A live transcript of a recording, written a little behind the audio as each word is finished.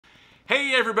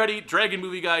Hey everybody, Dragon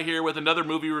Movie Guy here with another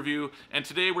movie review, and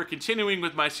today we're continuing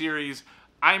with my series,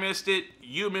 I Missed It,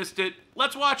 You Missed It,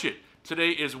 Let's Watch It.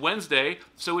 Today is Wednesday,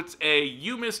 so it's a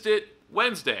You Missed It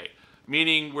Wednesday,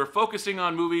 meaning we're focusing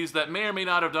on movies that may or may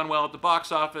not have done well at the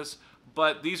box office,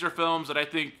 but these are films that I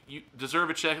think you deserve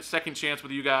a second chance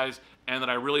with you guys, and that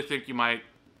I really think you might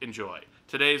enjoy.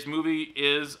 Today's movie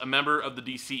is a member of the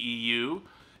DCEU.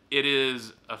 It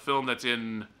is a film that's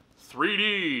in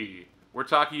 3D. We're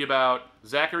talking about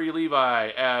Zachary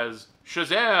Levi as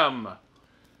Shazam,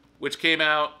 which came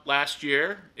out last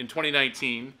year in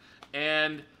 2019.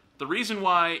 And the reason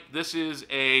why this is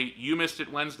a You Missed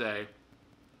It Wednesday,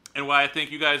 and why I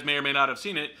think you guys may or may not have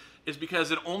seen it, is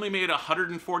because it only made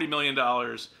 $140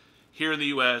 million here in the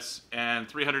US and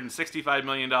 $365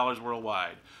 million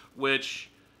worldwide, which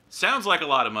sounds like a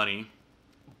lot of money,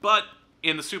 but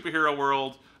in the superhero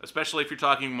world, especially if you're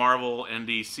talking Marvel and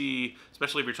DC,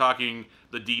 especially if you're talking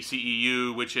the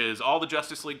DCEU, which is all the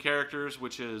Justice League characters,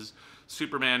 which is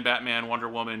Superman, Batman, Wonder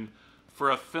Woman, for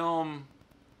a film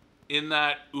in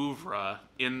that oeuvre,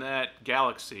 in that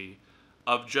galaxy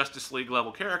of Justice League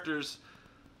level characters,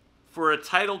 for a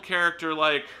title character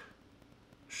like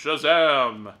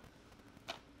Shazam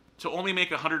to only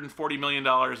make $140 million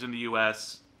in the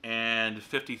US and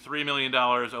 $53 million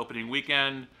opening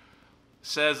weekend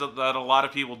says that a lot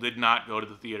of people did not go to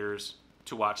the theaters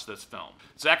to watch this film.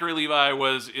 Zachary Levi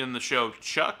was in the show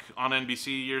Chuck on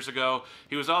NBC years ago.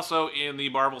 He was also in the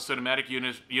Marvel Cinematic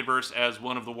Universe as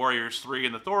one of the Warriors 3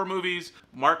 in the Thor movies.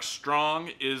 Mark Strong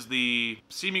is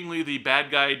seemingly the bad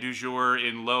guy du jour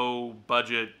in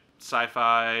low-budget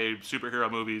sci-fi superhero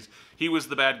movies. He was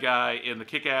the bad guy in the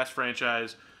Kick-Ass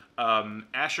franchise.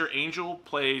 Asher Angel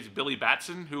plays Billy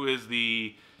Batson, who is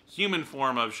the human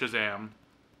form of Shazam.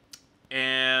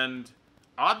 And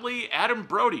oddly, Adam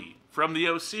Brody from the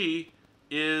OC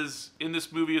is in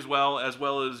this movie as well as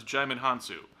Djimon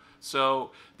Hounsou.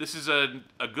 So this is a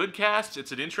good cast.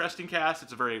 It's an interesting cast.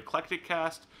 It's a very eclectic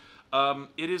cast.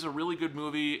 It is a really good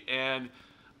movie, and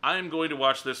I'm going to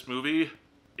watch this movie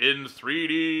in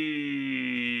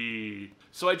 3D.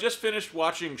 So I just finished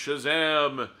watching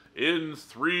Shazam in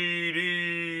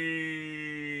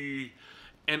 3D,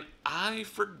 and I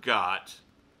forgot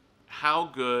how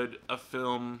good a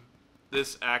film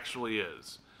this actually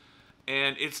is.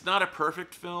 And it's not a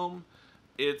perfect film,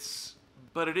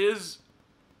 but it is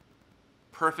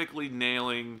perfectly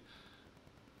nailing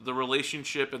the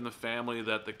relationship and the family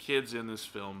that the kids in this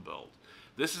film build.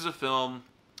 This is a film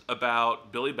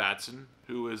about Billy Batson,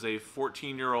 who is a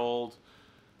 14-year-old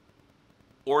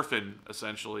orphan,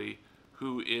 essentially,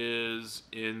 who is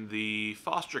in the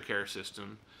foster care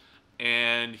system,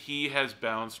 and he has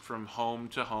bounced from home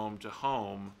to home to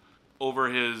home over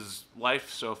his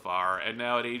life so far, and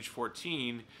now at age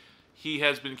 14, he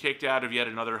has been kicked out of yet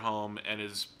another home and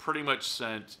is pretty much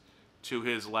sent to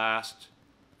his last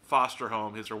foster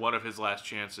home, one of his last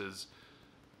chances,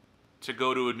 to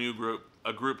go to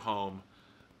a group home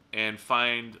and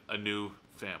find a new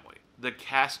family. The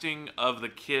casting of the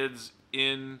kids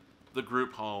in the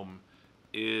group home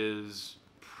is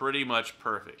pretty much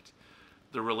perfect.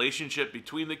 The relationship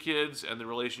between the kids and the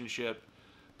relationship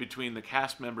between the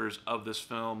cast members of this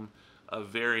film, of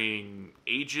varying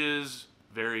ages,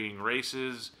 varying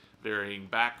races, varying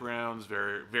backgrounds,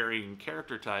 varying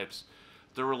character types,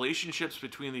 the relationships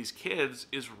between these kids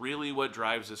is really what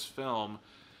drives this film,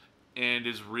 and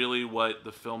is really what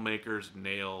the filmmakers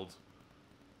nailed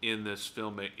in this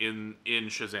film, in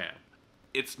Shazam.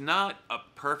 It's not a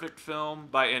perfect film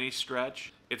by any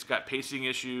stretch. It's got pacing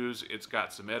issues, it's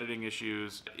got some editing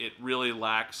issues. It really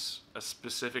lacks a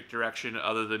specific direction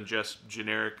other than just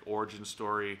generic origin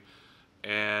story.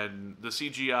 And the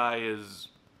CGI is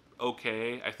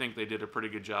okay. I think they did a pretty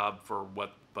good job for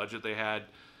what budget they had,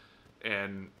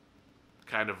 and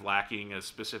kind of lacking a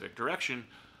specific direction.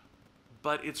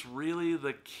 But it's really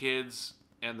the kids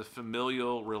and the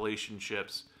familial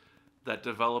relationships that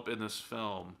develop in this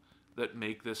film that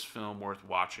make this film worth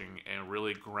watching and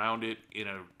really ground it in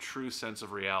a true sense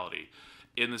of reality.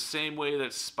 In the same way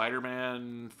that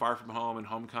Spider-Man, Far From Home, and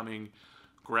Homecoming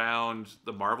ground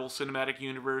the Marvel Cinematic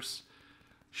Universe,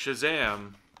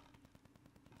 Shazam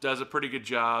does a pretty good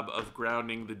job of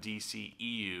grounding the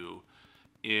DCEU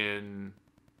in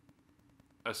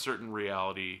a certain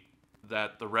reality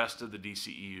that the rest of the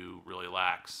DCEU really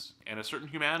lacks, and a certain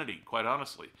humanity, quite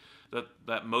honestly,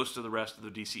 that most of the rest of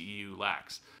the DCEU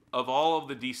lacks. Of all of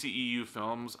the DCEU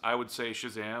films, I would say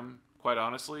Shazam, quite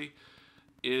honestly,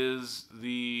 is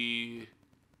the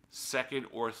second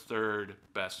or third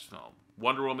best film.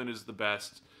 Wonder Woman is the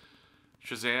best.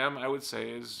 Shazam, I would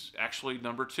say, is actually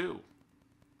number 2.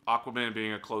 Aquaman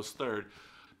being a close third.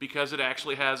 because it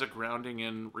actually has a grounding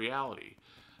in reality.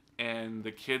 And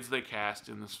the kids they cast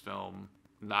in this film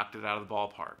knocked it out of the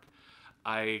ballpark.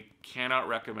 I cannot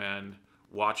recommend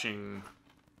watching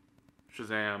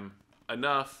Shazam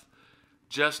enough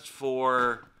just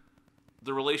for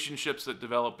the relationships that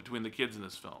develop between the kids in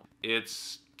this film.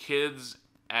 It's kids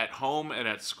at home and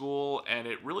at school, and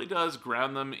it really does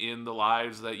ground them in the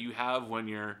lives that you have when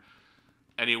you're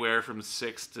anywhere from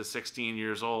 6 to 16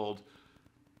 years old,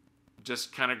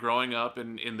 just kind of growing up,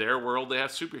 and in their world they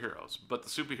have superheroes. But the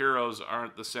superheroes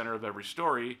aren't the center of every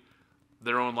story.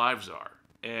 Their own lives are.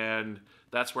 And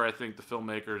that's where I think the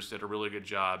filmmakers did a really good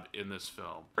job in this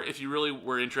film. If you really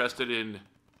were interested in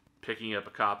picking up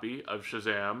a copy of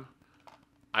Shazam,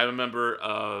 I'm a member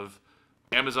of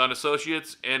Amazon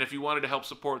Associates, and if you wanted to help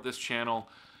support this channel,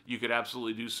 you could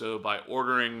absolutely do so by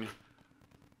ordering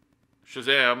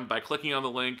Shazam by clicking on the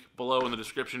link below in the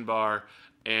description bar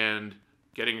and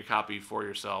getting a copy for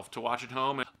yourself to watch at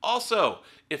home. Also,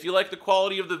 if you like the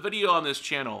quality of the video on this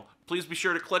channel, please be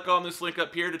sure to click on this link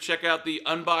up here to check out the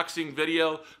unboxing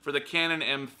video for the Canon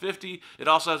M50. It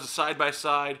also has a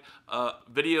side-by-side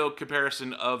video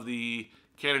comparison of the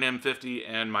Canon M50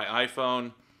 and my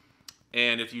iPhone.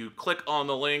 And if you click on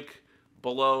the link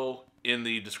below in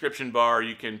the description bar,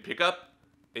 you can pick up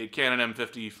a Canon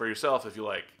M50 for yourself if you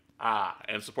like.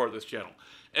 And support this channel.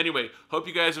 Anyway, hope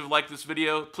you guys have liked this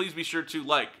video. Please be sure to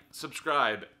like,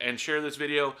 subscribe, and share this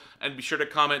video, and be sure to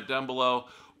comment down below.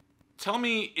 Tell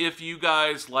me if you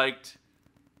guys liked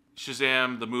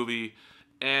Shazam, the movie,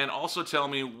 and also tell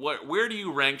me where do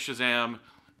you rank Shazam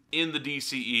in the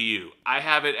DCEU? I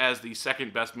have it as the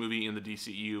second best movie in the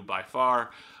DCEU by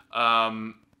far.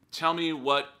 Tell me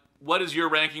what is your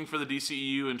ranking for the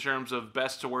DCEU in terms of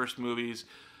best to worst movies,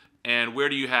 and where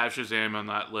do you have Shazam on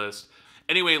that list?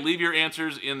 Anyway, leave your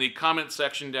answers in the comment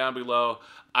section down below.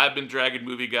 I've been Dragon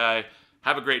Movie Guy.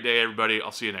 Have a great day, everybody.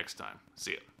 I'll see you next time.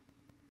 See ya.